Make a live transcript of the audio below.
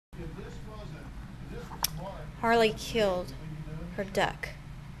Harley killed her duck.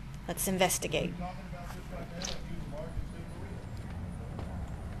 Let's investigate.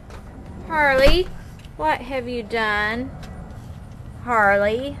 Harley, what have you done?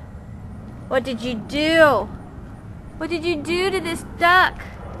 Harley, what did you do? What did you do to this duck?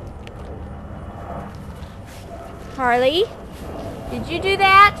 Harley, did you do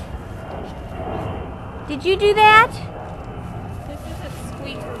that? Did you do that? This is a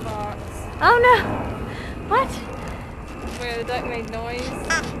squeaker box. Oh no! What? Where the duck made noise.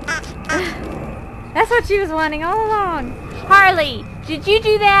 That's what she was wanting all along. Harley, did you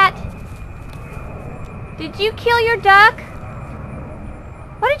do that? Did you kill your duck?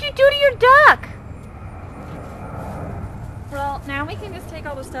 What did you do to your duck? Well, now we can just take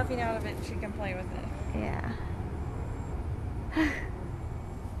all the stuffing out of it and she can play with it. Yeah. You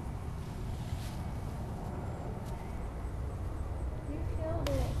killed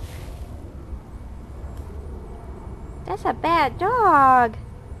it. That's a bad dog.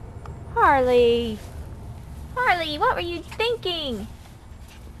 Harley. Harley, what were you thinking?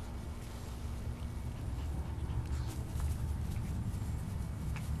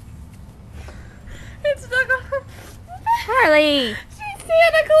 It's stuck on. Harley. She's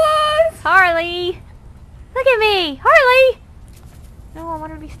Santa Claus. Harley. Look at me. Harley. No, I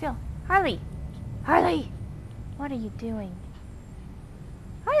want her to be still. Harley. Harley. What are you doing?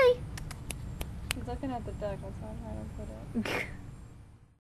 Harley. She's looking at the duck. That's why I'm trying to put it.